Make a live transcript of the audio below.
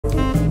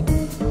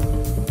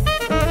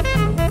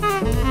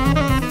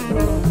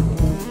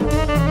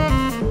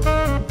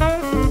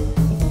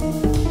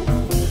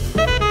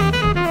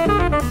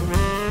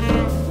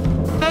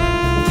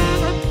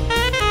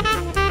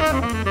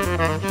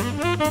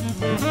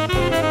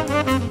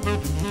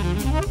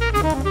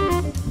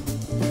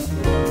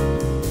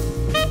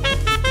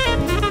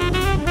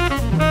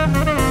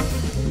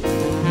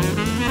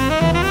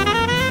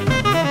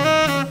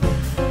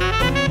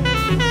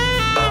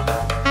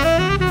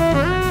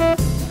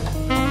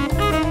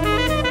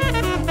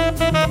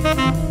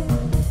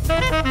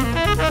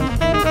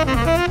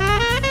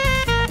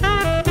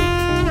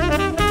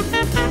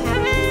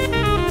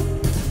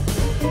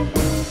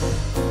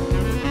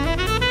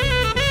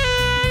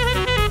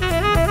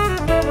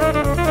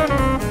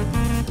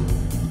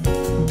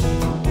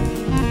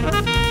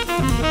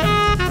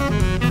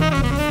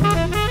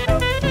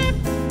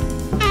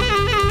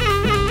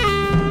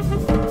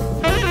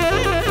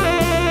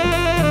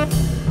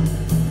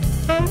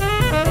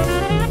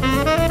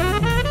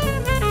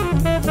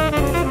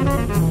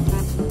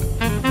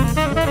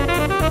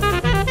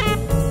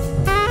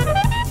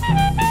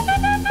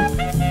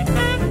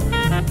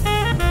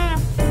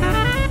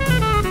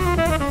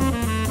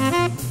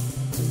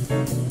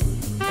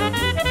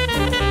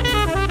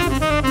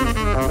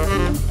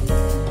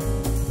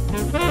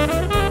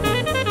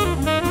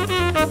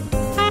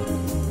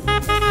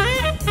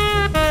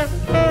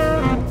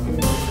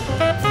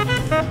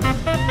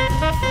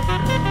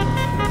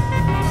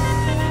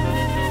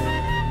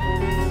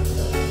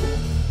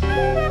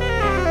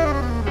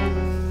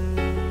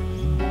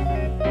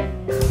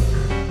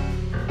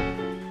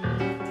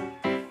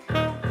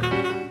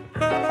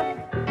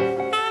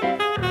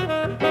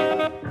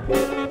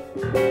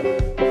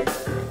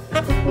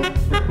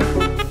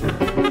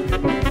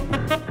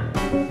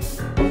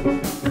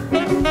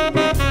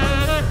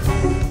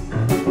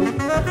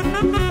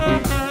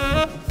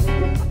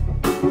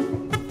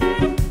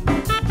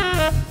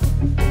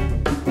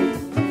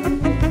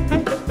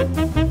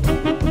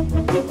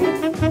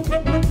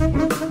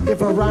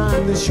If I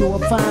rhyme this, you will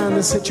find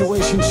the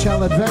situation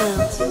shall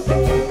advance.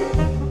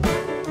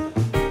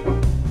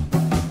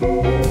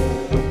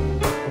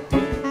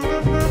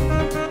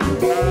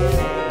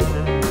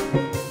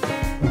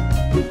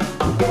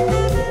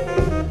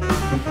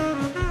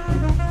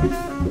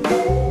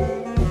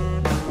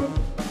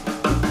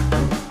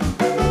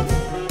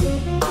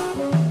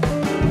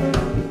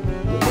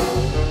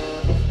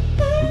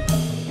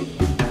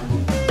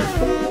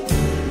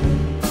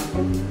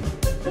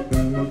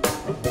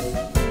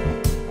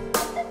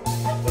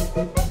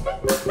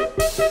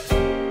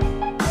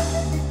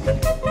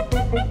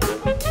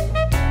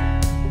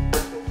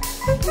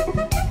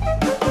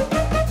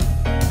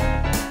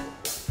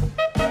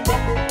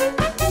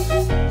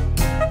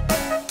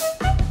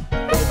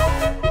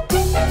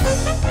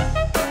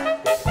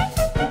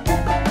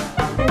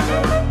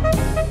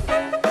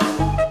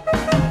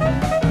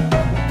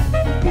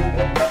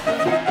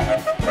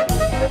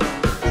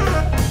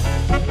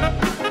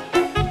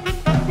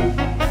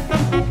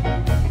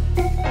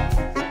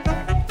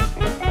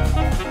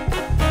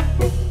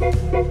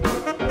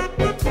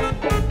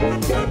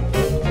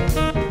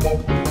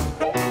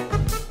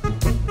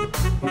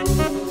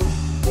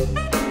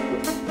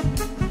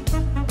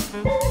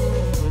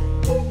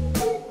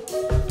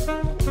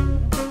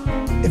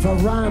 If I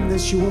rhyme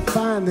this, you will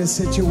find this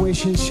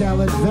situation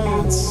shall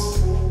advance.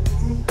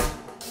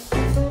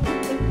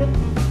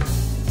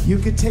 You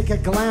could take a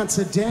glance,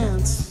 a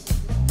dance.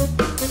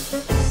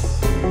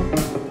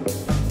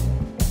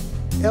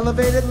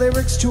 Elevated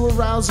lyrics to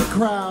arouse a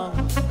crowd.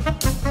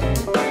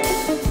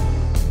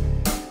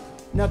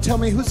 Now tell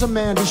me, who's a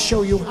man to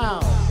show you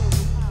how?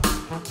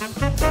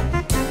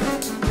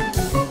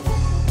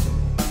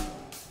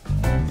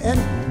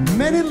 And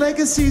many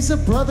legacies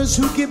of brothers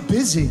who get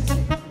busy.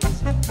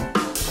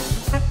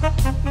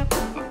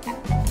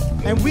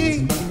 And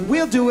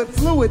we'll do it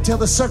fluid till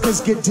the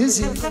suckers get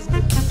dizzy.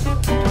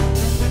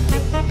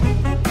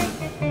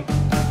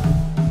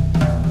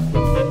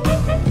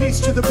 Peace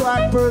to the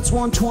Blackbirds,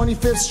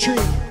 125th Street.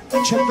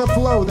 Check the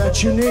flow,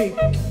 that's unique.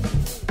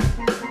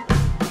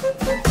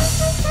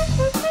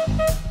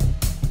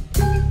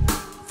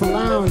 For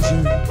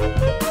lounging,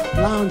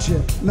 lounge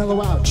it,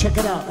 mellow out, check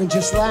it out, and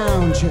just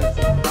lounge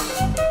it.